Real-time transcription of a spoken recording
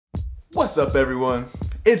What's up everyone?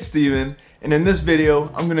 It's Steven, and in this video,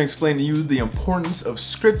 I'm going to explain to you the importance of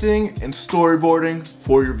scripting and storyboarding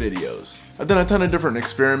for your videos. I've done a ton of different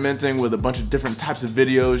experimenting with a bunch of different types of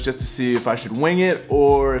videos just to see if I should wing it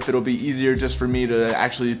or if it'll be easier just for me to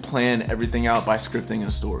actually plan everything out by scripting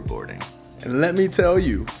and storyboarding. And let me tell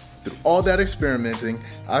you, through all that experimenting,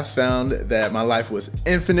 I found that my life was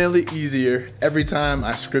infinitely easier every time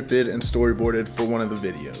I scripted and storyboarded for one of the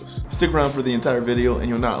videos. Stick around for the entire video and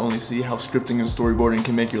you'll not only see how scripting and storyboarding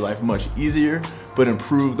can make your life much easier, but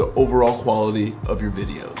improve the overall quality of your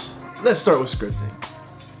videos. Let's start with scripting.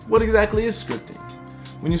 What exactly is scripting?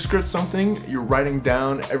 When you script something, you're writing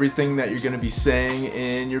down everything that you're going to be saying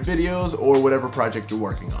in your videos or whatever project you're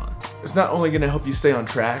working on. It's not only going to help you stay on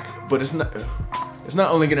track, but it's not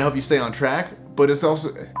only going to help you stay on track, but it's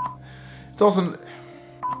also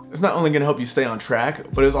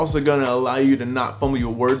going to allow you to not fumble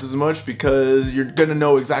your words as much because you're going to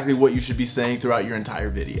know exactly what you should be saying throughout your entire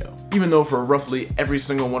video. Even though for roughly every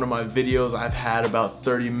single one of my videos I've had about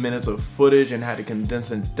 30 minutes of footage and had to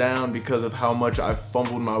condense it down because of how much I've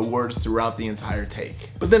fumbled my words throughout the entire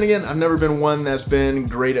take. But then again, I've never been one that's been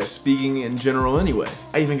great at speaking in general anyway.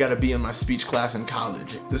 I even got to be in my speech class in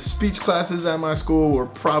college. The speech classes at my school were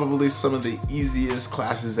probably some of the easiest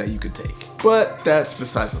classes that you could take. But that's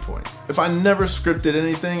besides the point. If I never scripted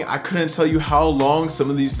anything, I couldn't tell you how long some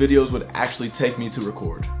of these videos would actually take me to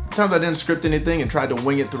record. The times I didn't script anything and tried to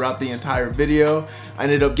wing it throughout the entire video, I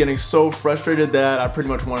ended up getting so frustrated that I pretty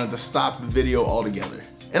much wanted to stop the video altogether.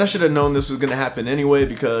 And I should have known this was gonna happen anyway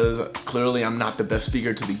because clearly I'm not the best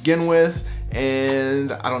speaker to begin with,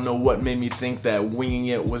 and I don't know what made me think that winging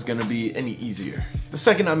it was gonna be any easier. The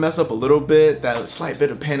second I mess up a little bit, that slight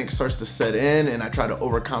bit of panic starts to set in and I try to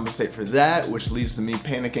overcompensate for that, which leads to me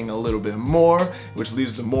panicking a little bit more, which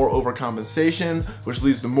leads to more overcompensation, which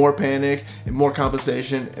leads to more panic and more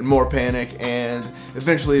compensation and more panic, and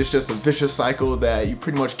eventually it's just a vicious cycle that you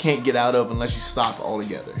pretty much can't get out of unless you stop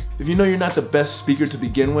altogether. If you know you're not the best speaker to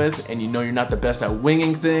begin with and you know you're not the best at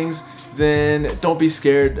winging things, then don't be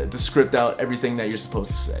scared to script out everything that you're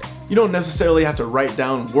supposed to say. You don't necessarily have to write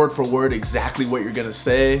down word for word exactly what you're gonna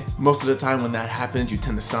say. Most of the time when that happens, you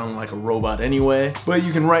tend to sound like a robot anyway, but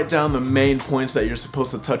you can write down the main points that you're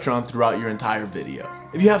supposed to touch on throughout your entire video.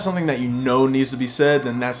 If you have something that you know needs to be said,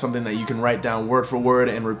 then that's something that you can write down word for word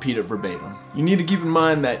and repeat it verbatim. You need to keep in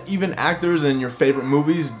mind that even actors in your favorite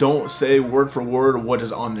movies don't say word for word what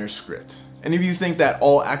is on their script. And if you think that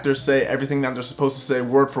all actors say everything that they're supposed to say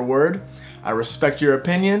word for word, I respect your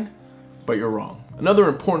opinion, but you're wrong. Another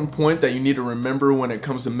important point that you need to remember when it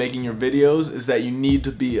comes to making your videos is that you need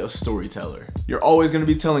to be a storyteller. You're always going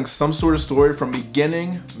to be telling some sort of story from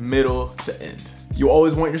beginning, middle to end. You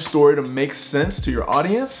always want your story to make sense to your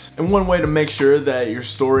audience, and one way to make sure that your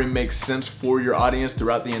story makes sense for your audience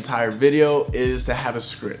throughout the entire video is to have a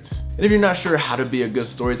script. And if you're not sure how to be a good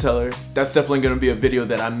storyteller, that's definitely going to be a video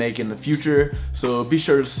that I make in the future, so be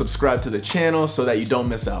sure to subscribe to the channel so that you don't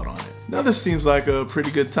miss out on it. Now this seems like a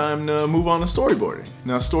pretty good time to move on to storyboarding.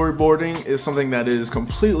 Now storyboarding is something that is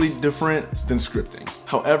completely different than scripting.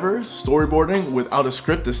 However, storyboarding without a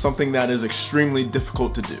script is something that is extremely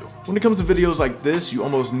difficult to do. When it comes to videos like this, you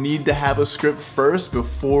almost need to have a script first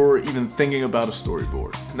before even thinking about a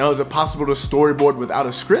storyboard. Now is it possible to storyboard without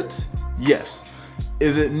a script? Yes.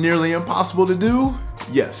 Is it nearly impossible to do?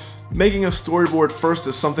 Yes. Making a storyboard first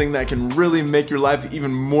is something that can really make your life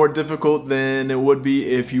even more difficult than it would be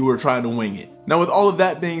if you were trying to wing it. Now with all of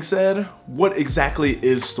that being said, what exactly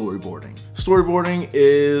is storyboarding? Storyboarding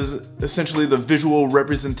is essentially the visual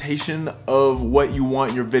representation of what you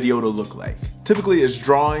want your video to look like. Typically it's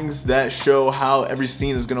drawings that show how every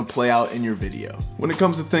scene is going to play out in your video. When it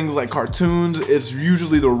comes to things like cartoons, it's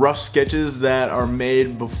usually the rough sketches that are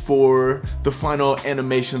made before the final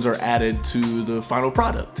animations are added to the final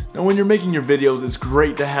product. Now when you're making your videos, it's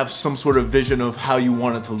great to have some sort of vision of how you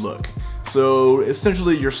want it to look. So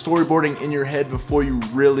essentially you're storyboarding in your head before you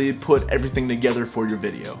really put everything together for your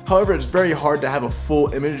video. However, it's very hard to have a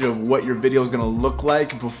full image of what your video is going to look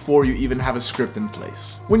like before you even have a script in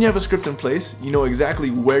place. When you have a script in place, you know exactly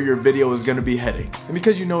where your video is going to be heading. And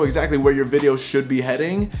because you know exactly where your video should be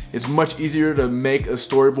heading, it's much easier to make a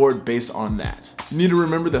storyboard based on that. You need to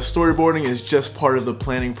remember that storyboarding is just part of the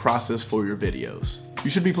planning process for your videos. You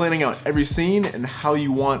should be planning out every scene and how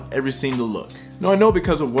you want every scene to look. Now I know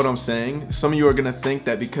because of what I'm saying, some of you are gonna think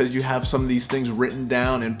that because you have some of these things written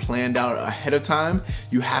down and planned out ahead of time,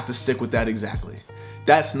 you have to stick with that exactly.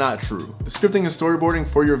 That's not true. The scripting and storyboarding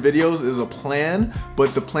for your videos is a plan,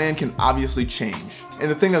 but the plan can obviously change. And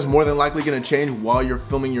the thing that's more than likely gonna change while you're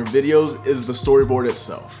filming your videos is the storyboard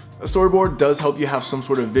itself. A storyboard does help you have some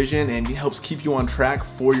sort of vision and it helps keep you on track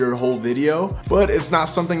for your whole video, but it's not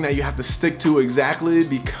something that you have to stick to exactly,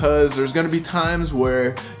 because there's gonna be times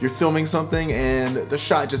where you're filming something and the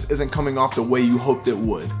shot just isn't coming off the way you hoped it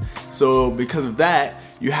would. So because of that,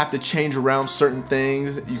 you have to change around certain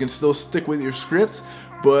things. You can still stick with your script,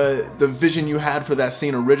 but the vision you had for that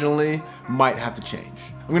scene originally might have to change.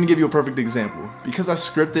 I'm gonna give you a perfect example. Because I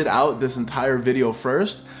scripted out this entire video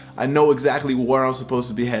first, I know exactly where I'm supposed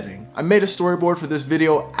to be heading. I made a storyboard for this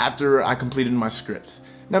video after I completed my script.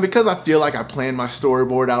 Now, because I feel like I planned my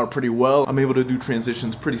storyboard out pretty well, I'm able to do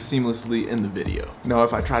transitions pretty seamlessly in the video. Now,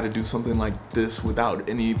 if I try to do something like this without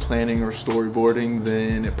any planning or storyboarding,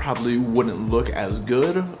 then it probably wouldn't look as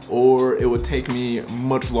good, or it would take me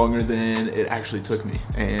much longer than it actually took me.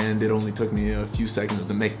 And it only took me a few seconds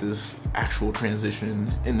to make this actual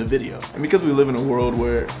transition in the video. And because we live in a world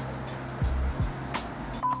where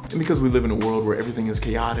everything is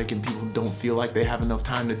chaotic and people don't feel like they have enough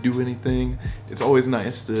time to do anything, it's always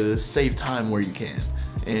nice to save time where you can.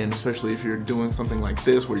 And especially if you're doing something like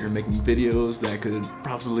this where you're making videos that could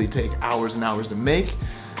probably take hours and hours to make,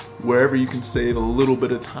 wherever you can save a little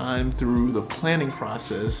bit of time through the planning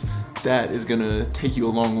process, that is gonna take you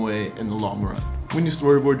a long way in the long run. When you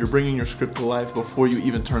storyboard, you're bringing your script to life before you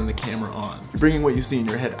even turn the camera on. You're bringing what you see in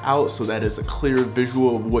your head out so that it's a clear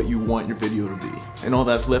visual of what you want your video to be. And all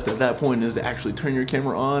that's left at that point is to actually turn your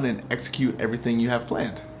camera on and execute everything you have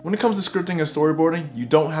planned. When it comes to scripting and storyboarding, you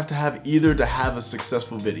don't have to have either to have a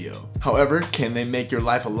successful video. However, can they make your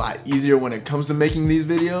life a lot easier when it comes to making these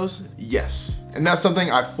videos? Yes. And that's something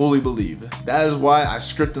I fully believe. That is why I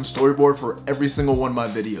script and storyboard for every single one of my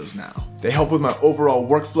videos now. They help with my overall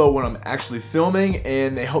workflow when I'm actually filming,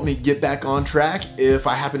 and they help me get back on track if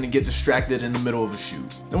I happen to get distracted in the middle of a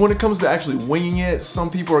shoot. And when it comes to actually winging it, some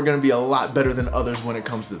people are gonna be a lot better than others when it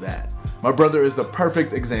comes to that. My brother is the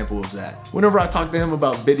perfect example of that. Whenever I talk to him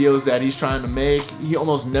about videos that he's trying to make, he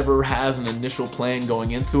almost never has an initial plan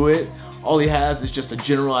going into it. All he has is just a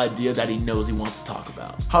general idea that he knows he wants to talk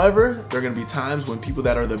about. However, there are gonna be times when people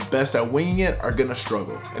that are the best at winging it are gonna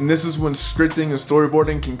struggle. And this is when scripting and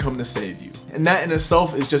storyboarding can come to save you. And that in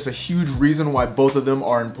itself is just a huge reason why both of them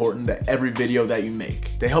are important to every video that you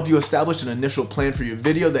make. They help you establish an initial plan for your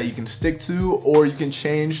video that you can stick to, or you can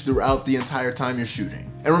change throughout the entire time you're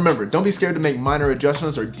shooting. And remember, don't be scared to make minor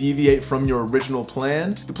adjustments or deviate from your original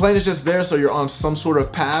plan. The plan is just there so you're on some sort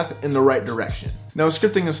of path in the right direction. Now,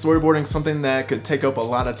 scripting and storyboarding is something that could take up a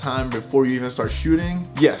lot of time before you even start shooting.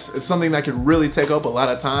 Yes, it's something that could really take up a lot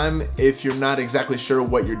of time if you're not exactly sure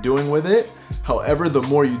what you're doing with it. However, the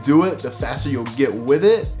more you do it, the faster you'll get with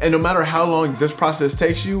it. And no matter how long this process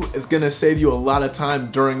takes you, it's gonna save you a lot of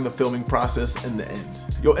time during the filming process in the end.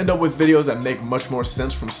 You'll end up with videos that make much more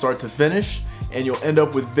sense from start to finish, and you'll end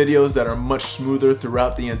up with videos that are much smoother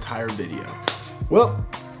throughout the entire video. Well,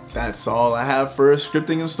 that's all I have for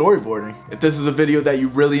scripting and storyboarding. If this is a video that you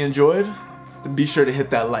really enjoyed, then be sure to hit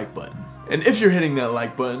that like button. And if you're hitting that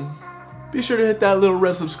like button, be sure to hit that little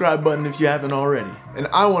red subscribe button if you haven't already. And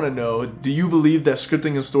I want to know, do you believe that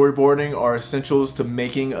scripting and storyboarding are essentials to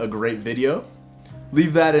making a great video?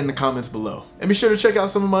 Leave that in the comments below. And be sure to check out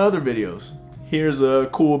some of my other videos. Here's a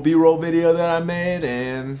cool B-roll video that I made,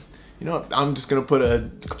 and you know, I'm just gonna put a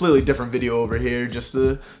completely different video over here just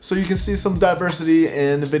so you can see some diversity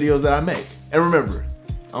in the videos that I make. And remember,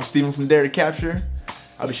 I'm Steven from DareToCapture.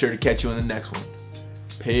 I'll be sure to catch you in the next one.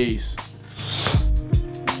 Peace.